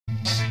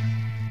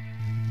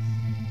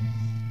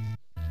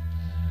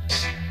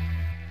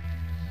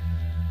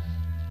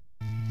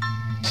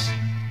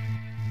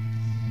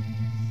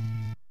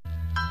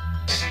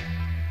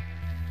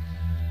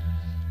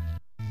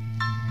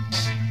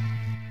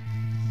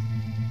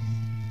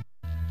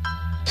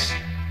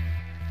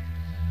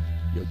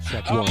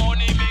Check one.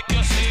 Money make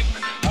you sick,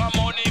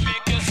 money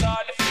make you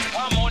sad,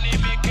 money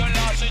make you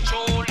lost with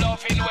true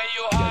loving where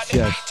you had.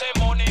 Yes. Say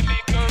money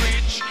make you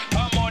rich,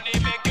 money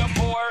make you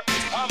poor,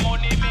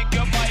 money make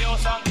you buy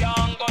house and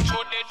can't go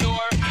through the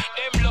door.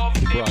 Them love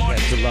the money,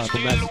 they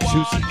still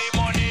want the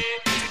money.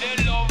 They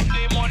love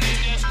the money,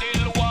 they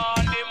still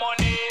want the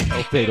money.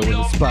 Phaded in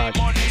the spot.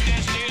 They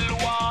still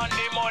want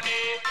the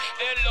money.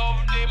 They love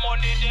the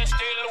money, they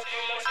still.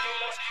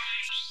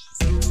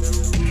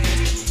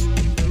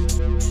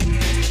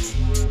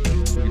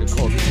 We're gonna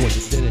call this one the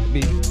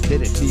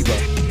Dented NEBA.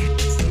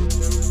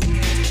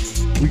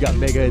 We got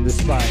Megha in the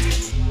spot.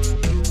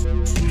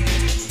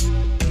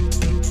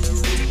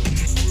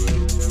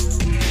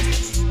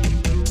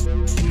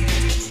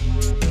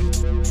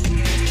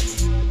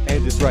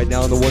 Andis right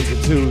now on the ones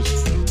and twos.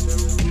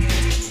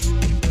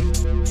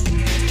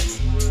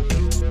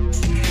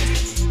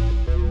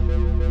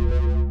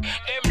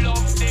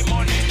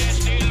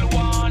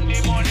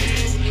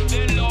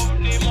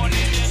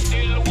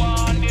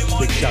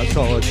 Shouts to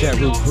all the chat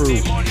room crew.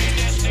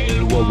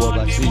 Hey, what,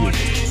 I see you.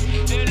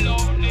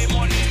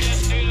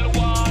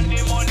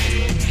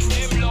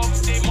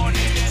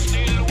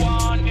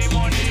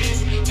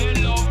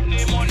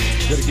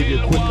 Gotta give you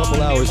a quick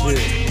couple hours here.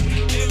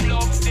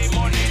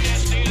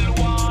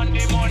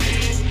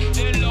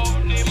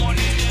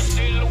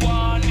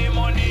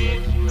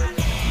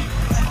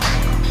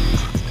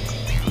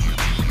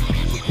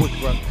 So quick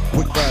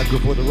vibe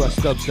before the Rush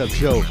Dubstep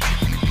show.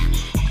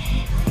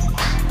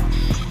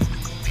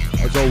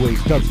 As always,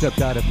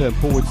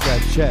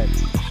 dubstep.fm/chat.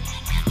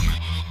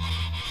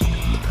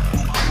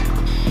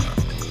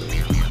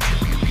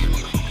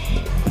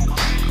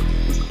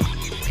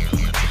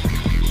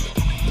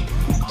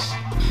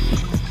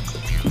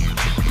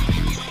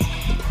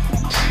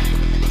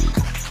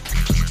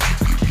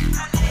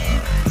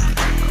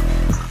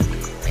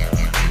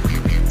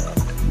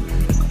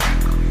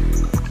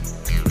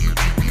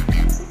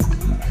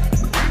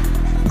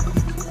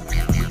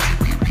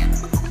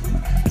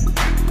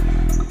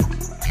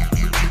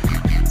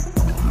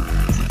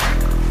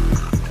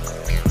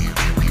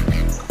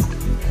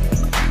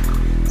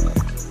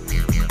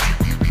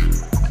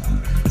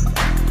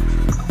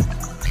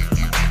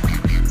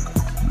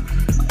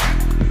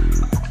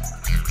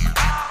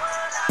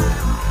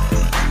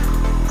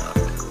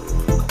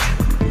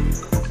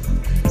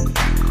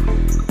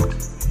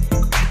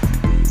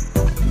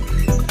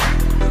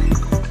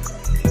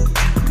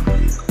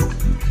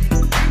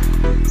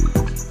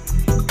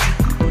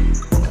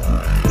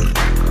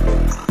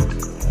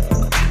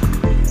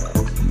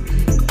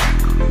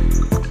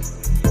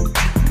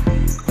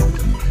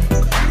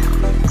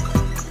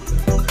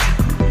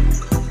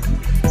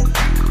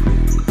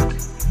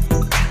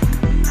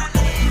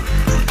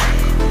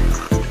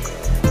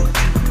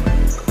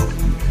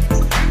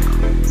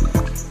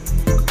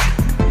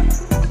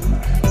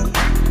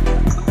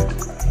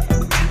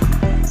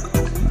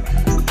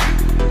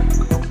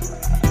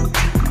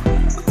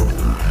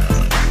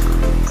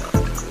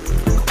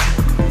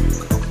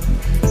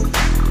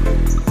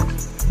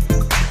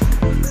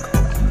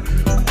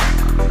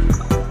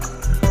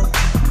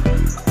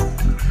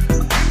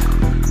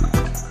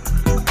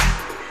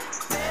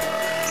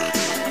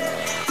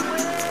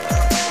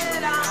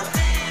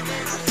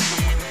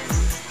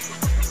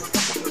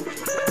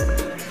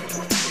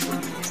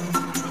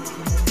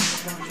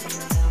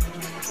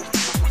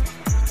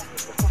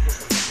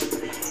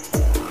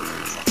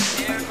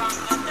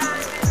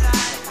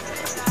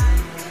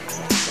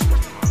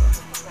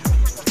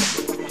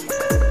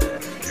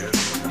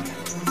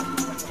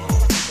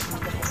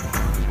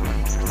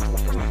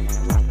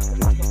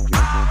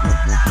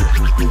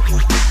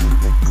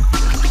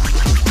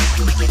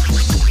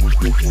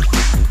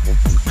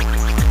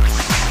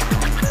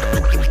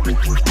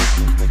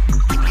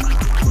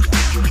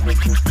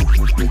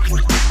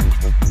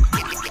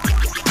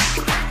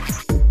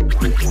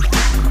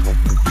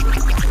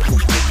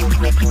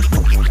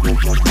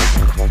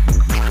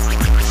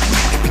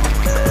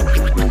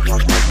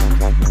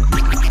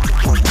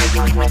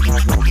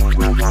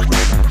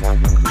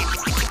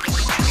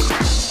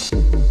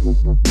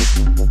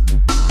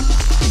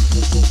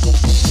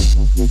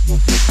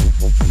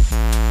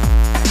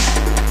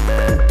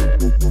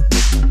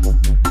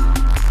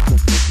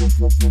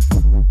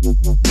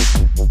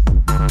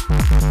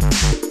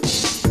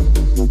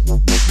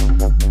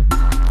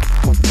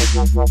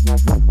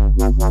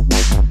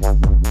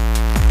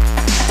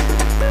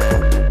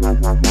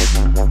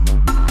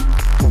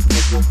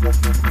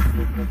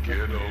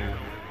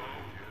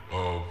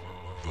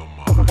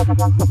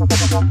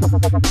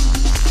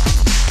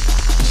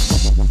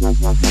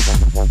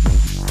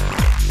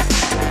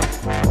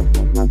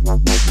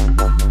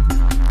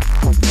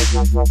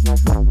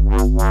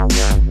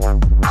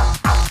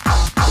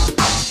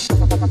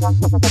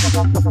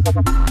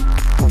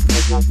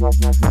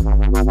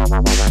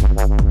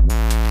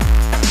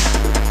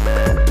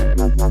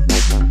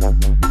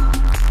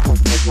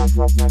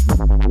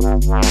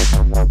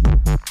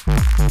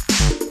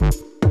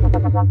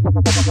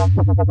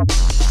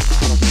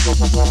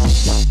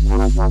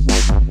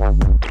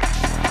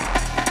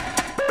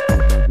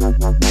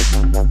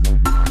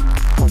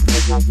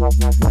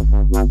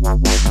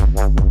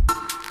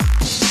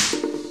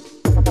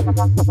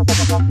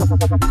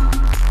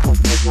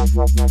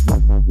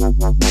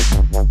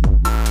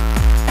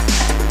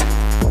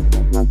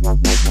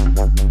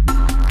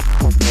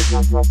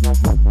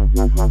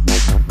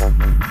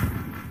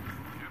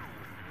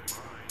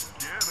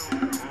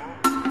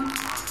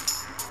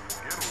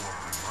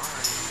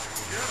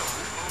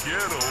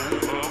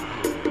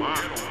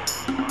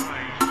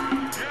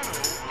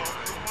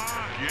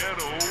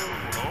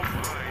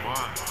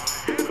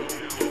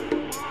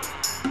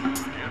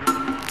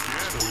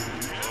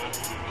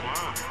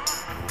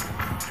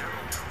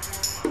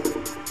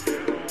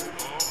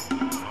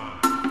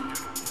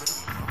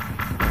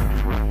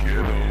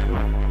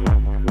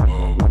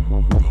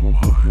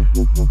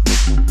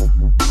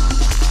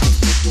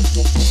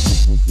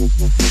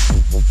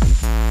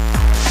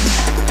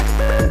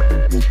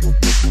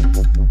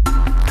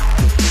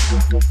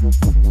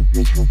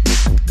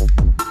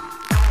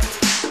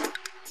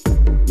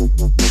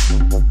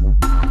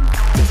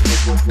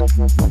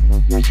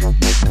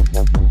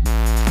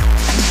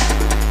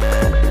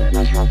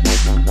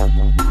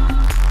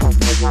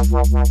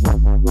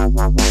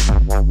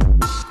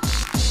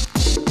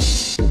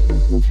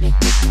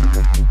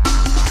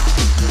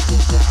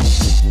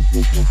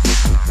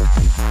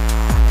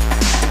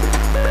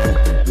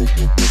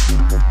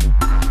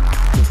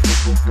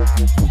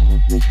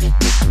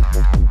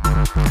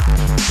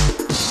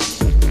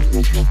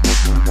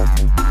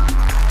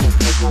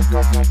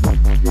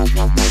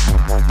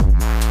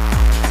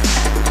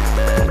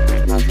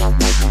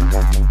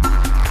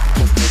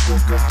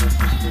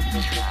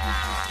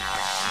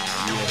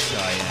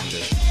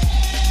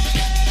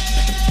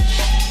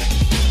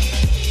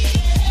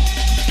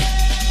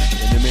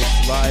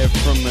 Live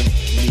from the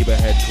NEBA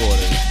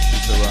headquarters,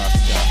 it's the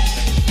Rockstar.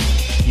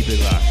 Keep it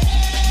locked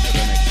for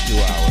the next 2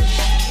 hours.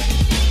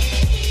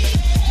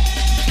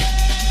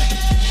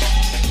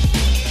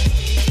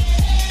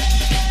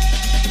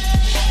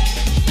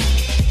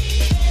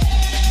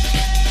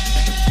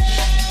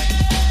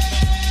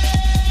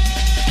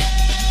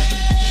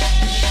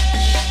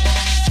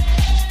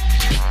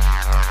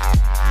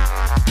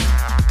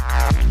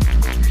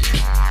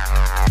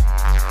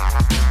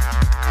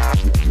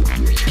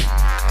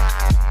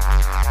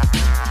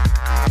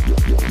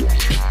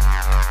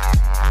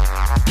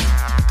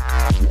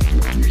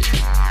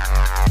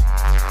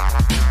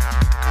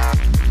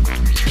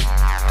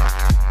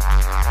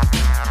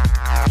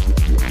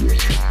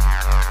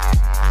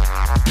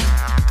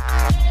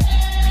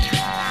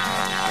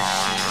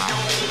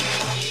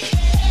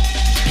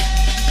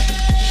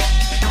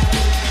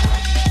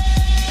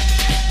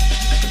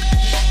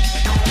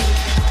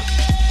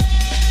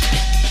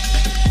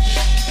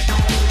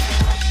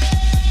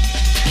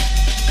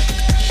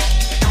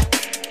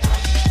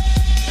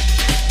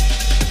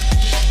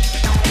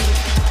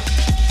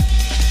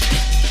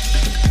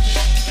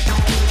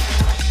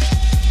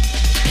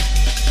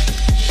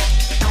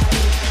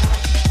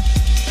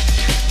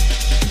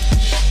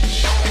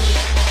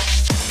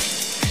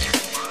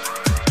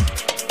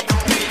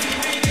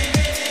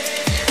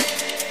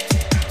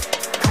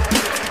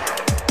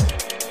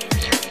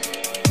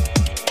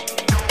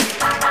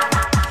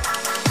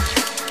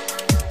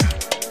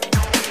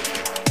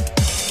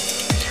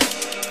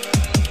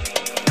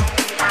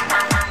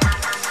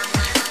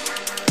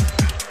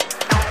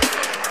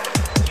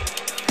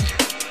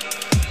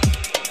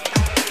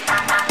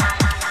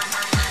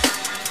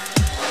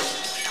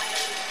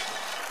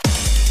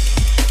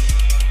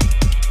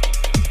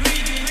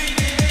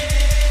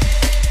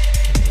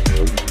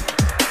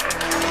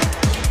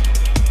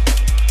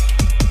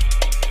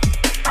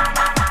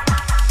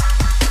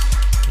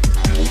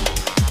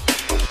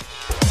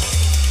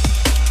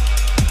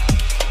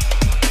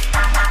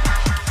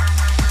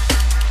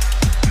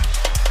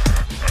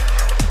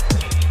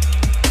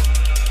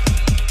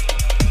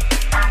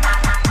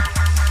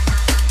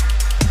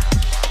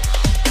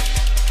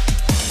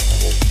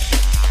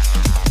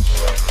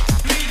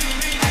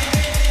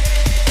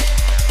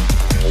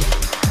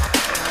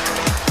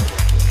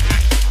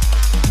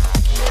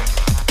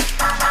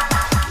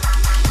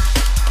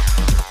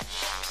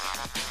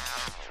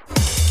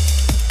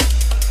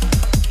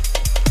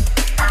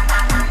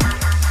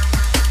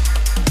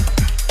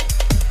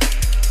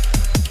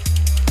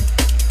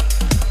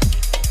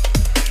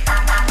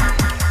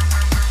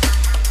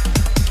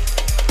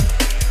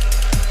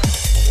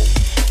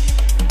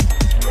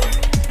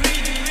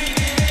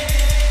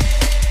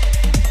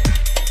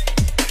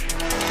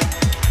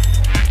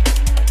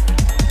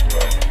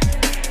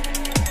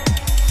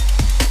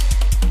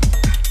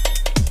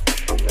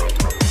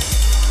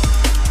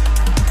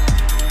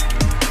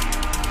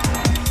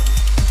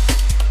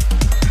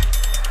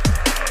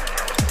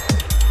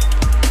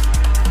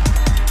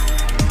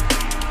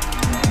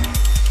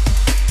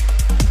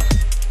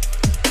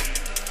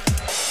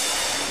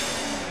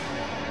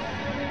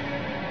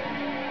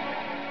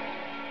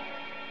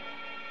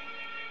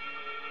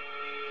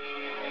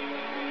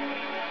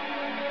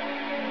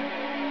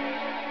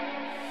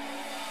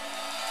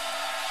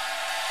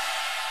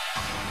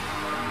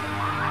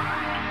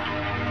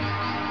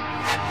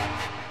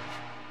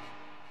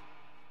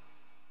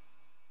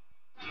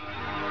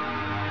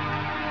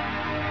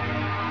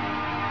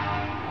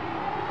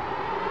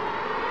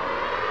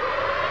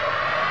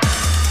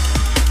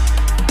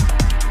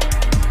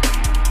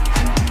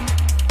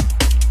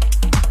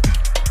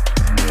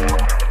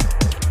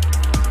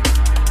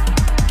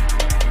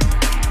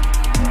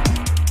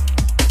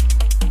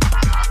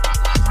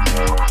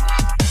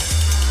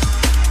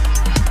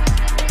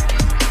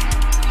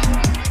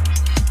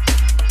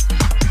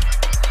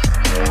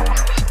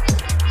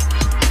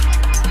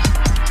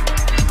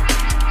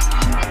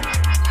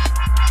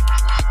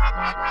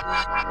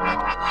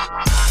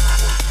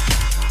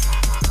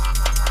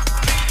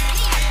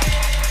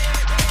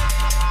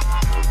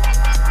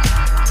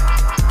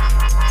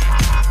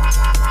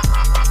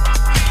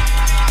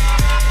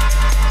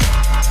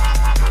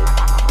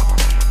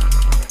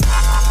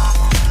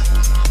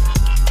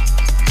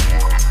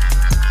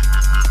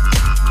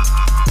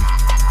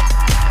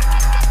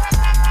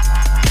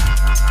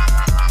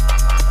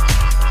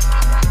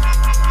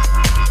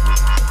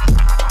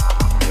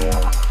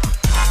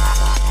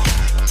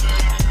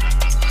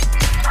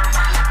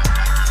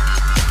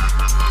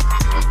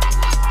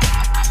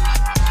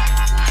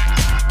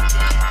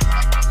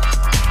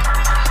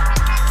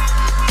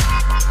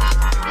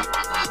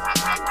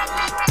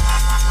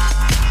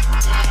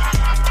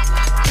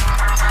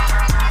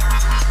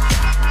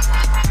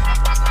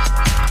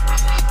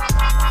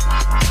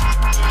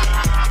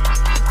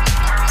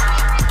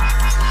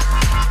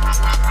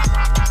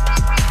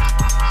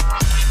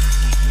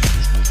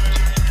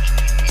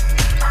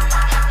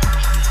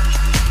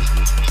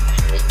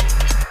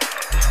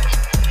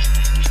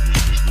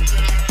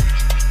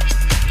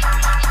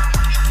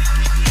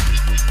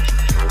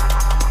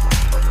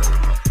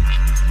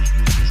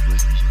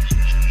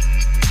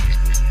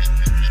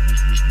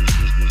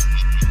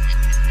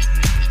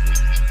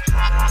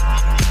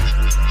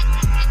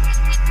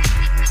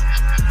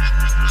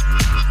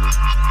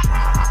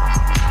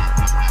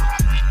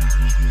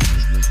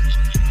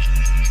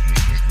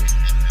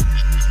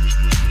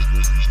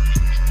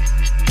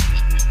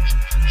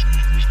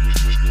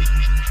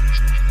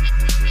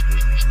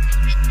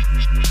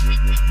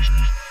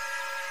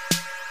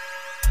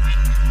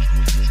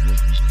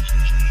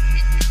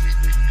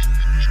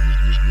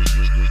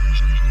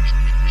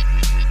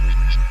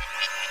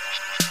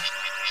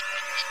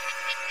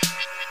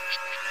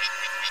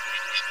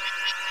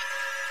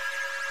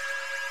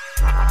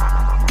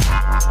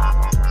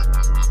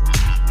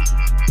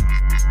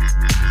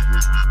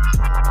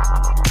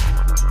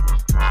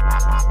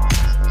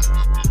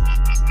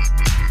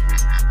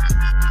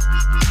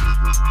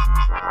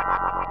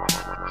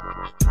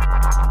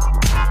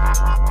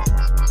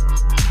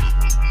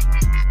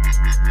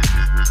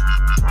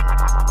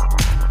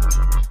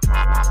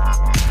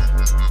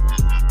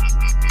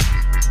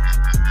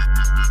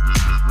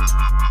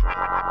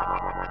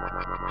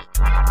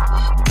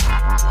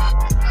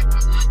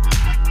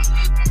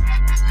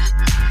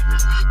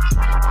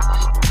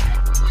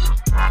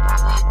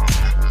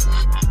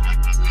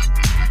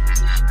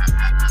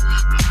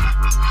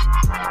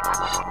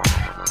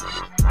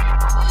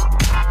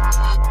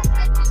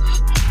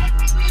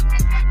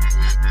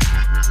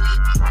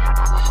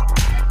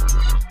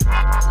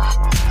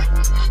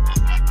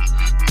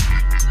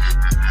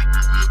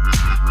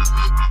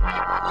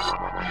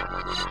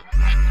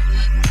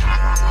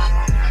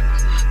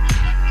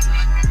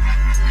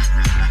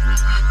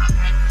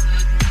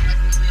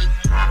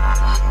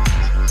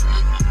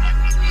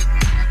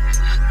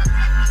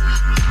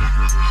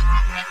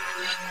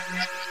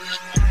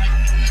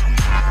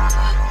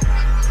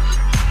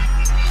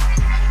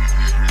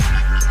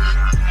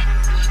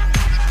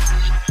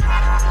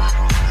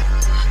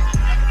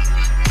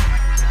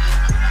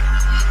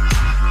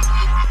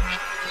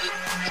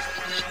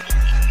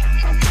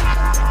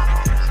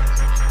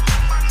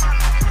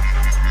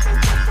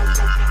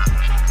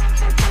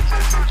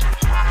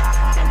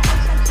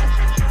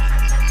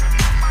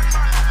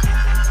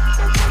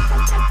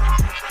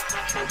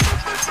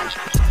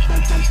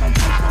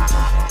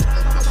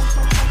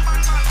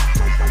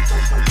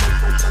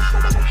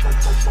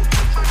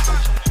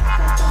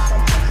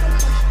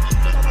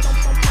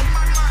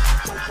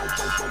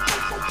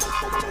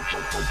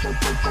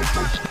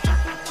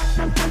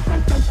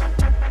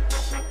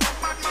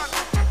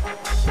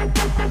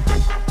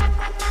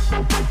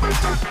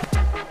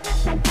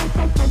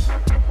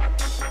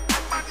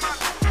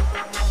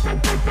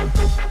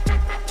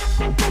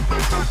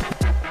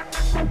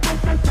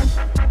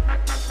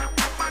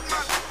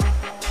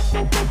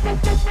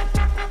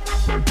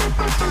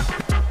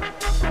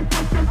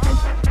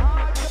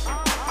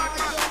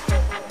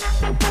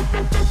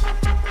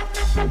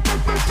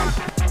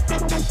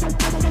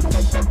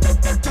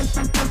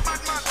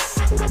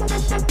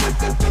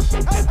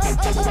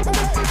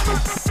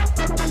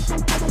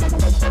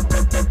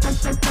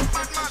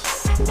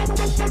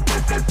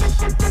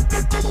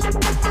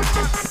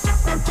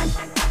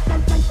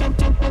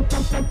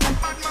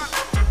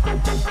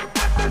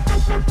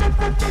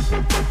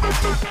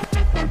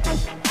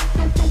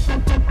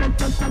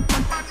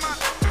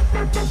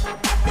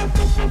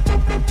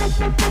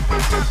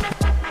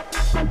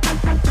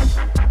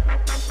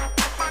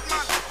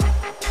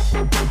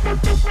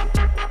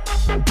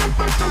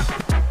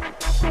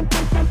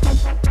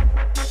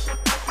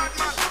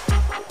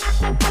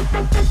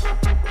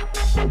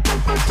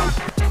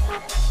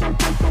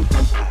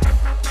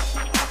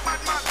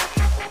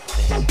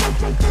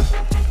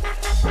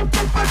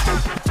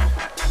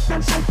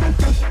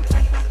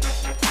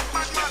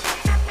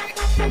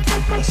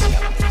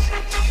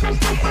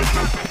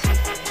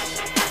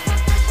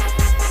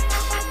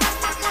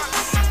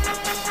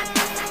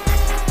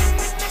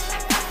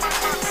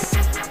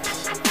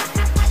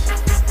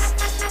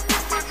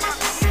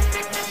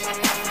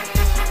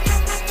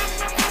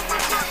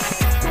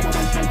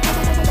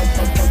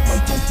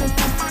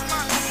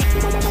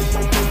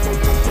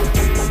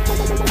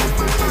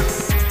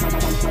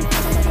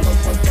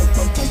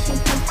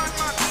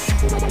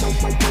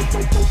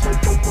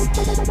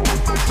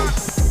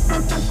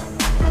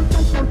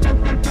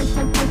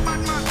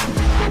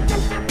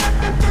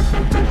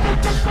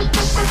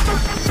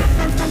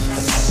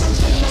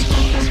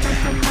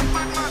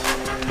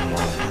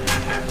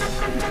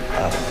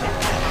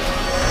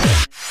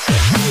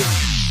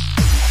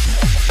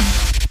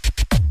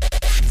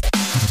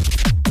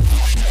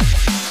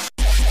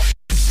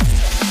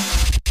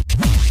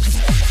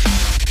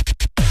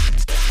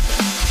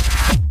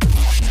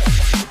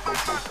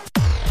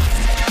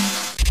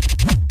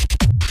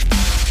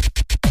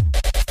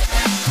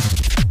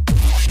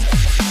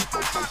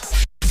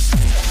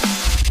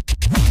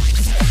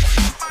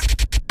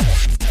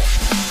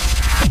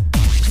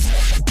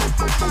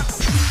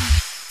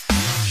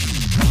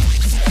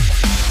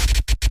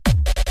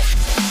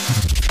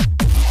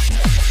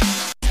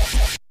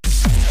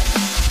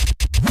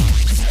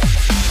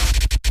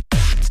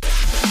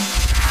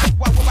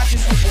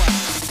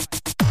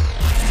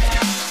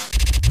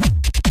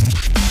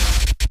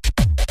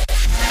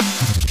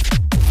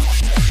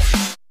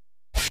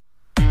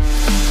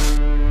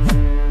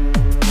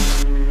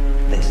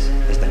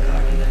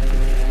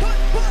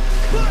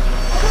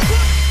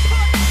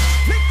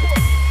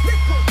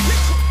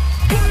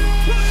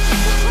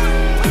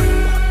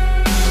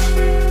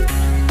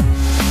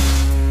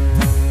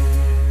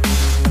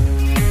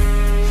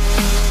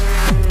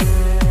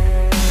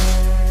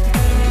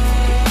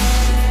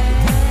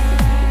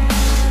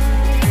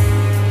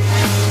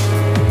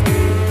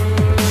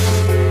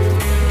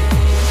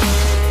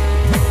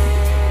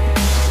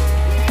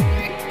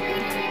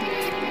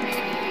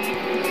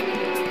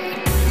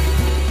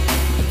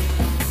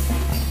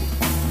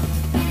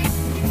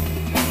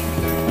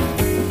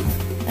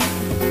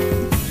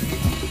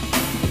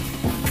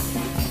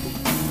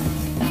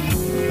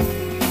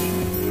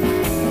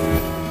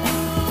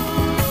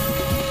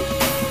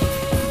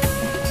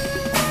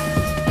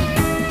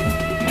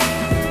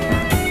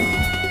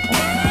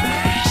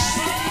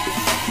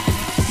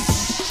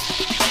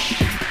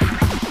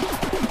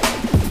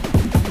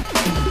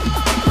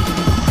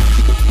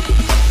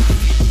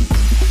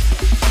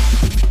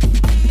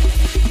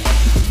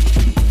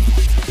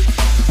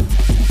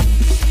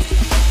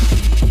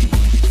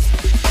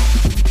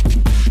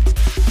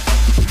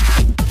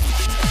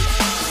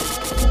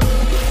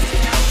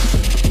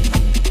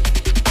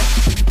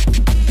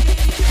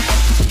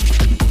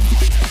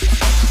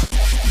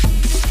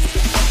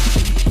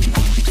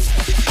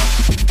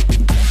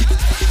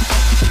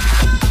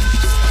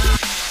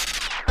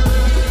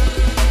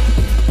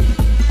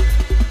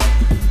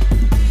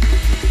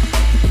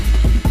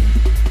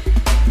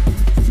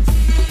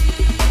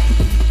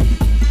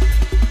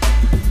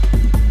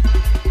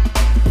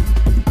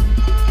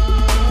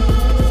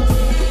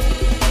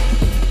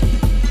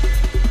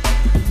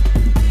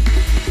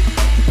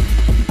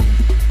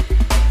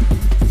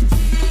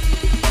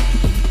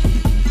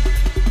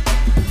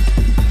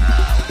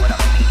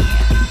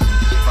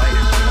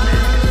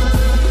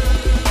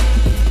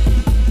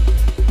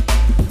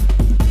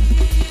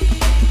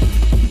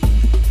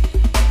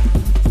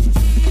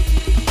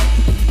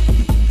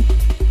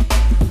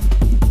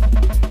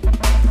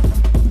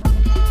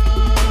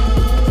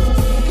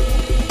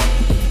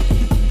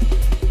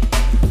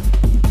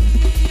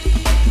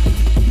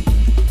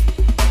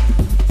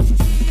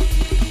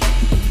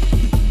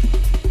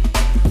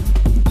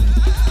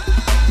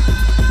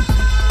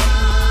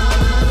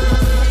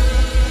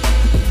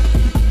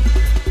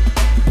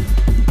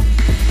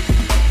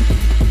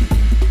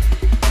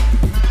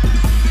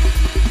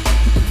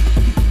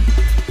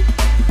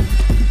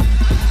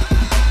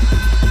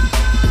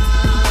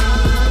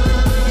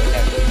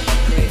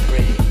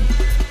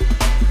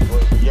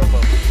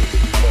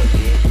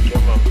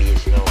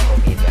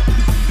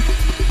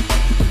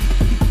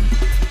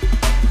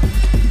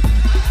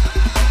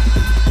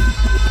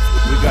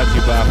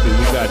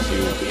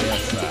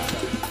 Yes, sir.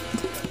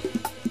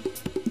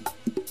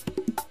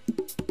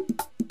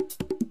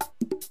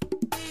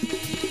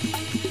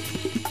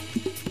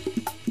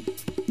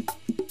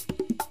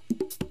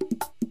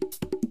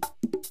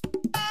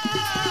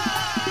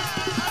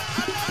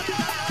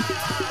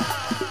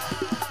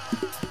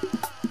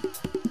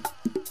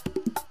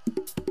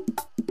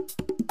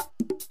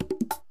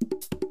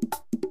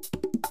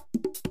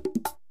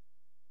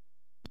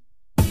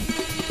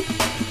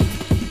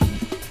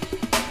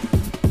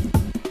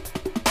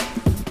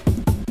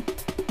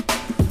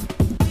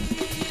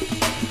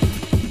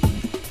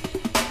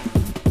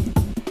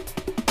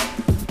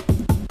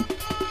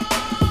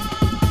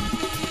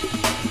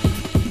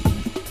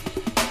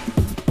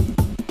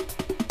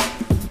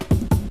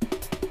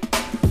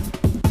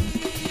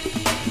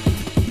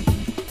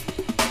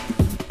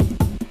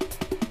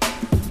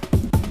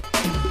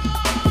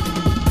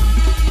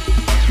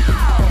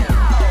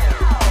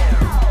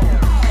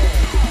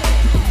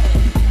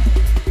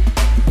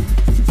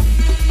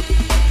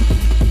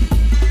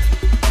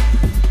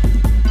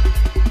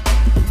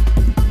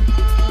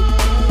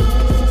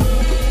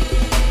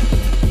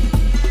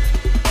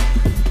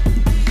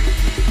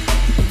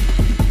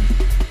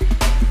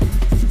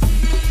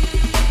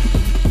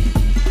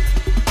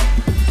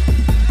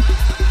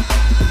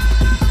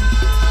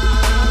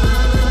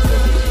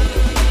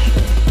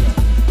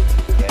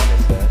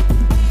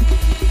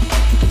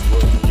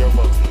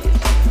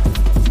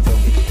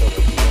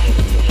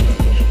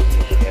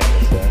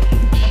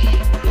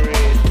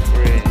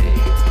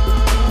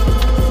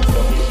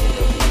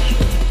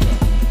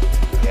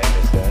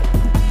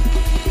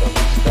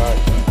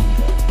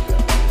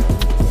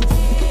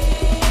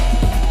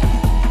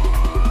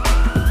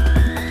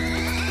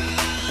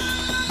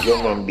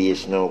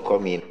 Bass now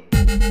coming.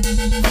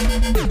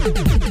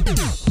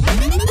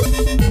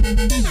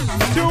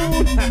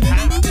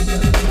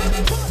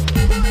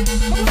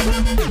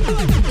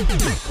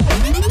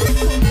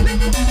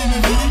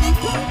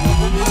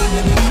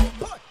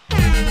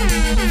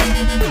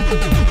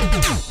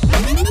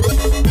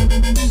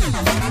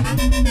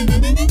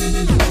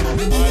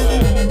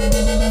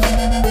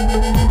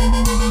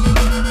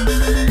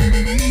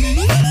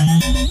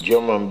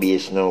 Drum and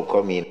bass now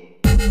coming.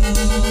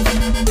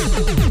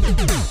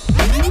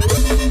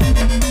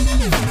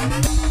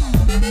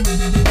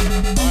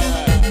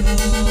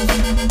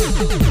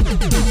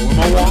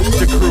 Wants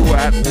the crew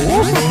at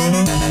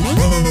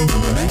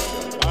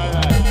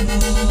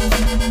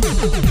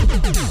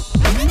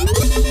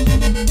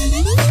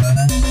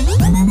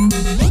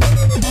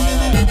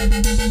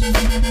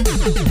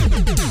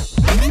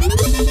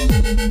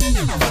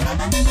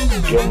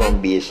Drum and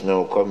bass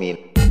now coming.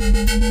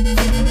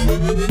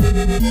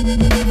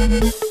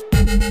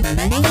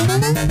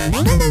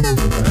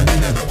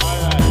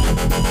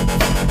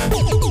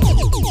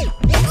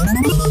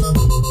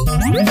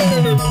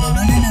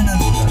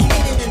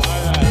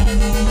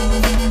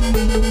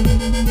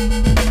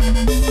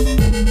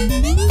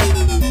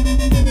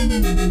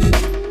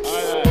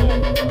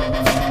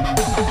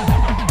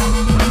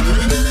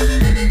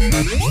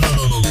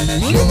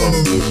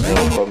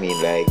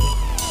 Like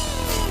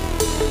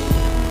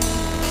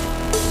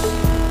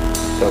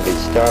so it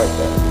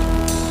started.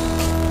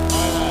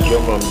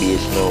 Drum and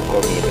bass now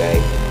coming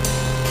like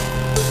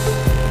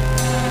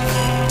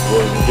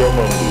was drum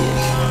and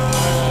bass.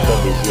 So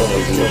it's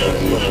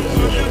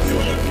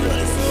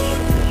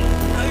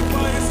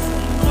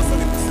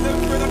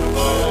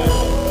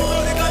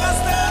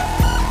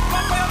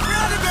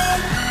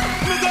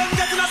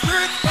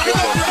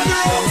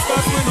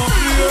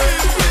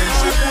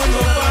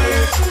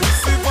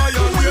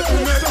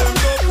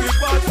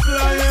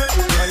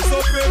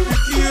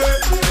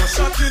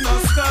shot in the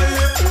sky,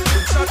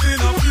 shot in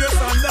the face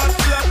and that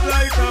flat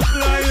like a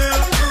flyer.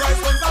 Rise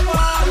from the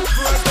wall,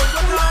 rise from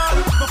the wall.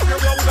 No fear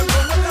what we done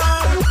from the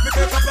wall. Me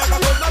take a flag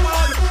above the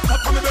wall.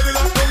 Up on me belly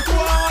lock down to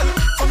all.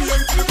 Some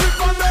young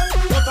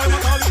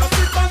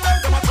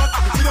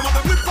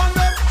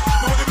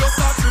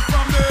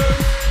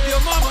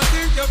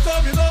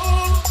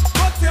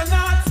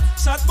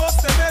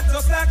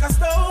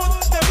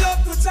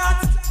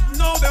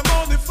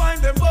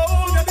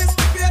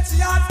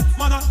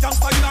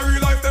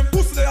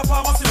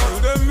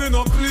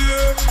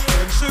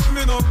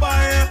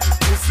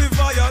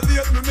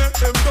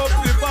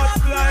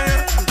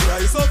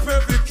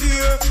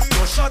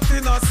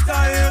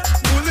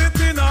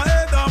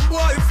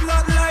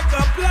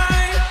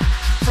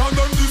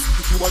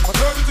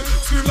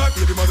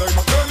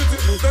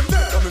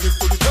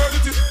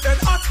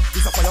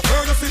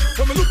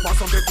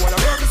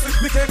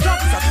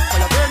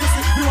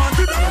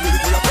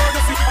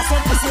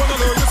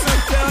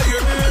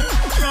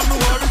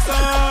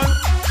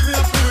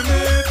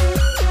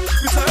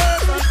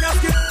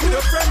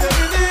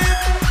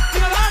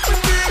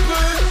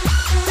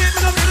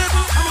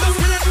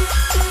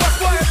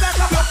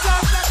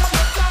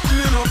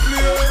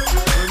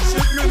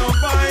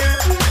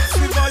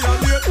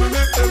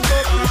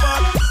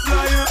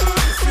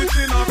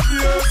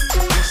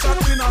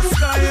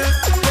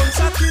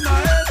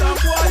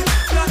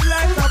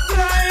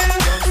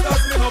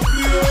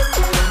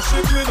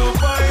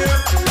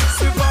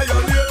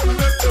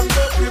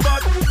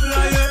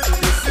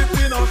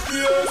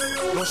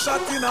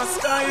the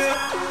sky, yeah.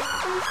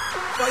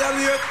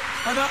 Violate,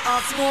 and I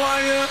ask more,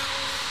 yeah.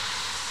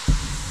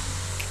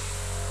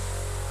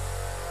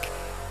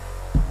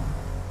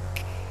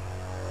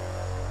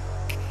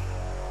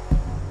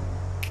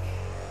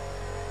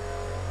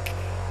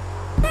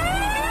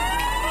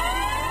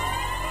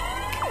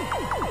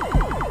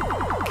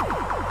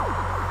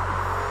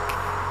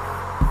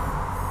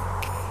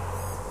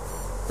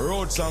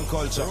 Roots and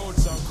culture.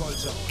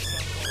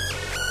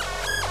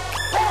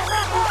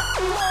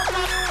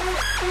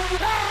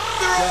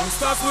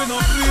 Gangsters we no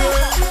play,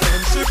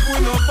 friendship we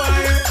no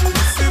buy. We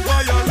see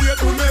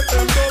violate, we make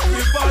them go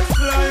we bad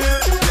fly.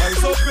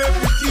 Rise up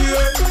every key,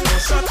 no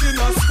shot in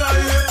the sky.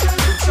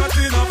 Big shot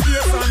in the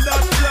face and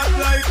that flat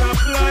like a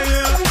fly.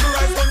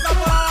 Rise on the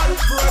ball,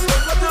 rise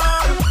on the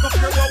tall. No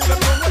fear what we them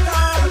come with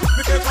all.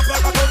 We can't come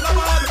like a gun the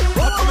ball.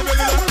 Up on the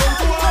belly and come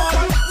to all.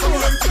 Some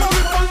of them to the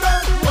grip on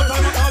them, but on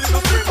the all in the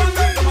flip on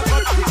them. Them a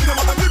try to see them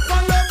at the grip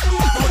on them.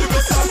 Now the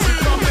blood starts to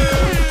from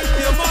them.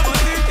 Your mama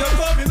think you're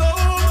coming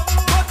home,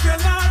 but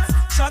you're not.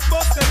 Shot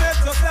bust them head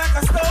just like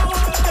a stone.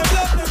 Them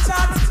love the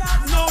chat,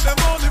 now them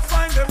only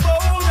find them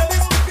bone. They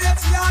used to be a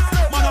chat.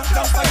 Man of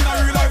gangsta in a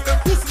real life, them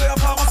pussy they a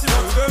pharmacy.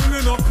 Them me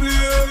no play,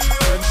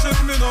 friendship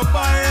me no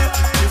buy.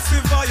 If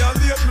they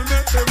violate me,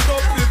 make them go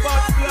the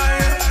bad fly.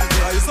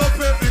 Rise up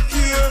every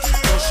key,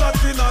 no shot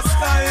in the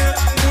sky.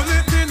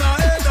 Bullet in the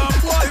head and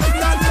boy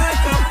flat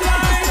like a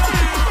fly.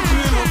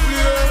 Me no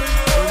play,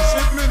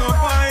 friendship me no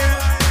buy.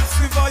 If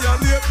they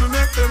violate me,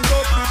 make them go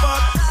the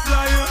bad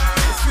fly.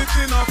 Sit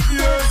in a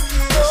fear.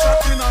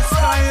 Shot in the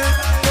sky,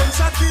 one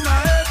shot in the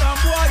head and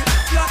boy,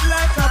 flat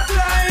like a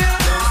fly.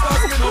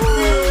 Stop me no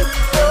fear,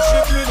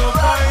 friendship me no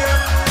fire.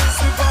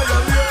 See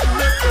violate,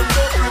 make them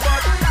go the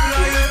bad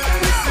fly.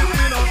 Sit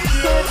in a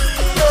fear,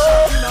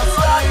 shot in the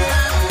sky.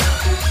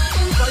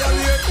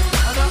 Violate,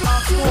 and I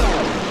ask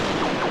more.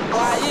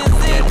 Why is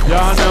it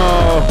Y'all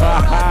know.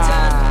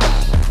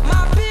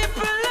 my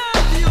people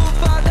love you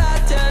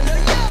forgotten?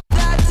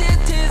 That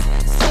it is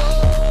so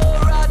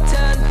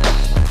rotten.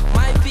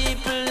 My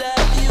people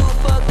love you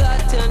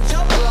forgotten.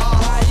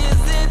 Why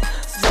is it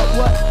so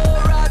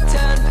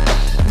rotten?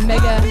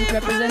 Megha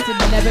represented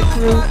NEBA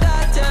crew.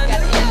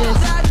 Got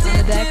Andis on the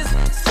deck.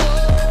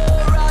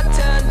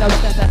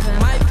 Dubstep FM.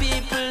 My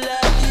people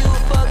love you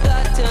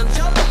forgotten.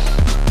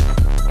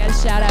 Got a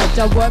shout out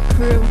Dubstep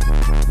crew.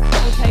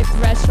 Old Type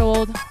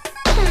Threshold.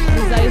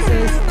 His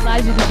Isis.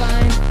 Elijah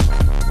Divine.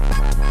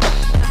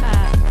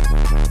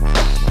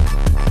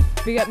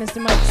 Big up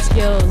Mr. Mike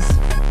Skills.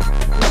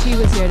 Wish he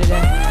was here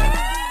today.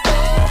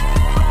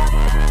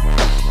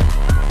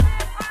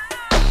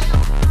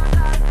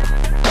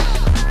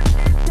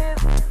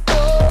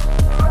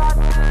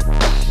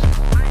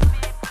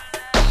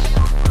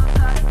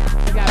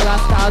 We got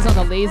Rastas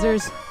on the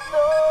lasers.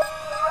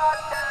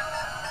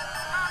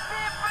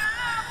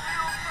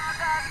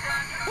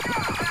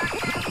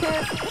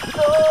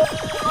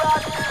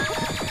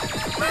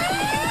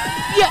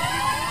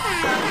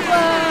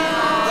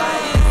 Why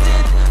is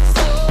it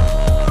so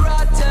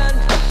rotten?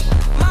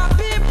 My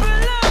people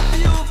love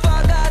you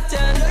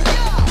forgotten.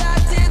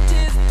 That it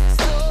is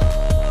so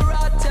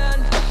rotten.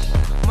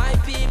 My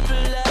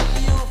people love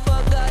you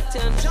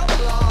forgotten.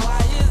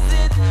 Why is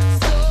it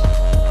so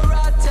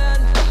rotten?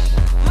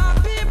 My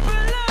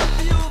people love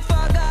you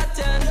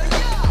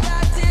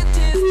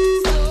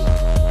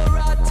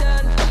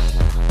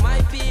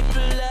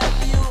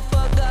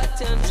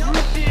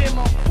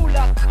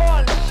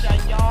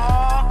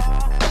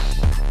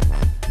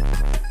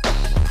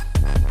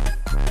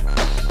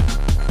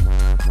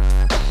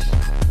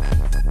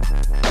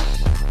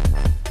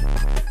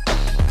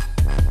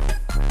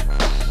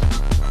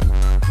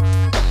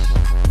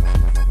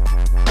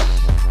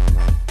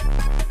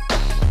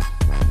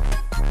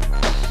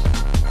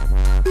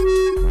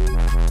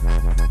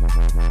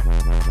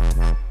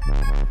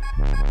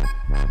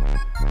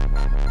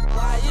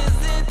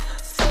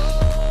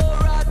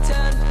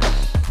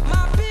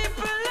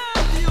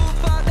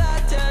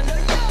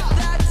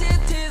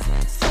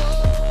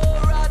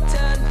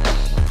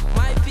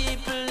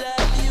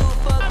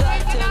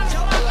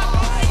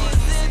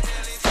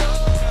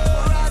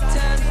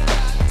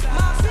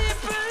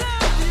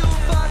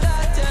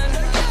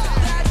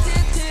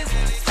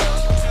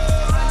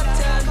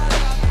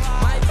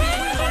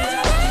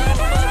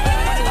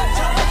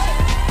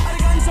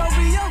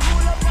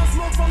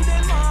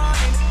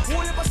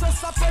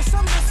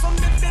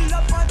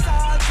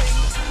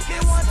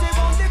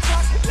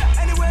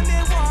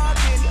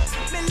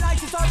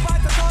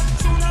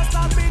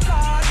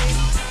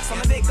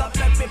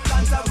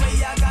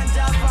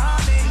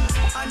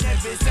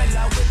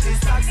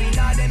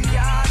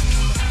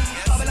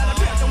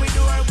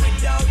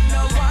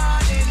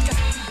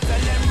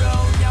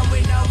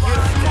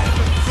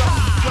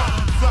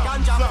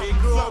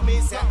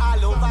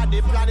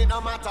it no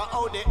matter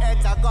how the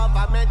heads of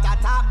government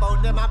attack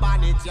about them a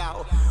ban it,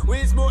 yo.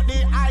 We smoke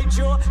the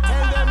hydro,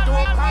 tell them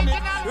don't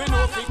panic. We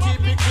know if we keep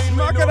it clean, we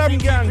know if we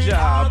keep it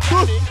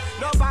organic.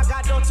 No bag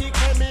of dirty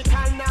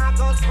chemical, now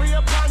go spray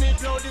upon it.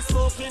 Blow the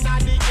smoke in the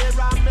air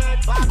and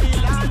make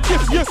Babylon.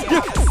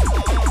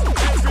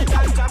 Every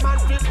ganja man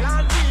fi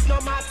plant weed, no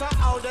matter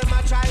how them a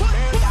try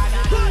murder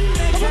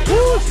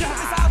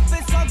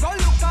go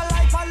look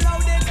alike, follow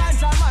the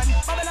ganja man.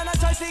 Babylon a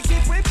try to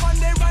keep whip on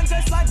the run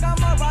just like a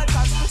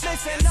marathon.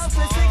 Listen up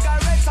to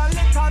cigarettes and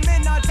liquor, me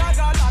not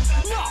Tagalan.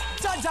 No,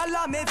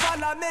 Jajala me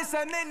follow, me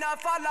say me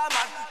not follow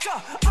man.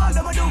 All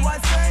them a do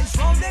is search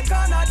from the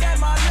corner,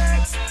 them a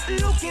lurch.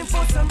 Looking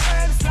for some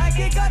herbs like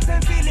it got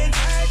them feeling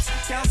hurt.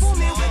 Can't fool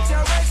me with your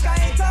words,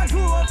 cause it all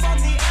grew up from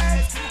the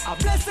earth. A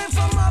blessing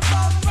from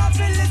above, I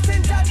feel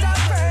listen Jaja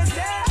first,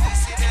 yeah.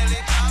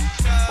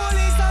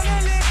 Police and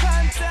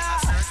helicopter.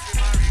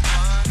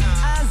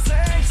 And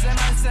search them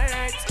and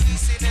search.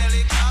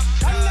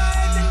 And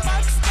light in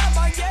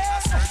backstabber,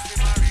 yeah.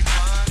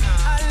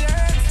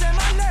 Alert them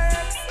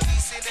alert.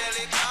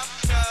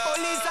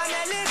 Police and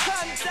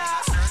helicopter.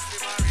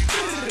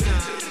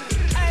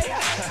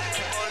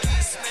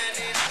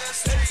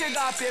 Check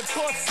out your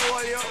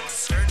portfolio.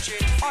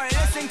 Alright,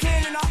 listen,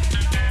 clean up.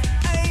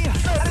 Hey,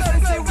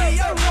 say we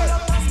are roll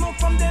up and smoke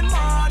from the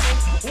morning.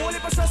 Only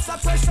for stress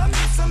and pressure,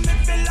 me so me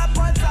fill up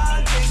what's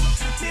all thing.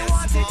 Me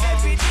want it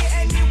every day,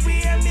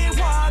 anywhere me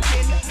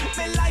walking.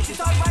 Me light it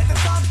up by the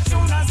top,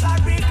 soon as I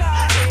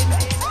recording.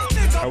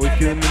 How we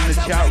feeling in the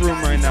chat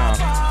room right now?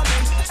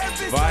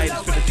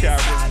 Vibes for the chat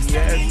room,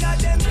 yes.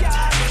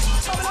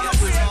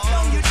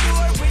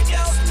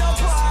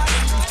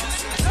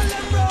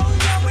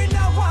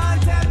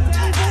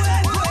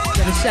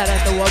 Gonna shout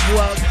out the Wub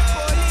Wub.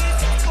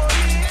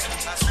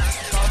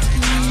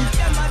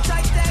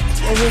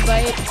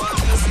 Everybody.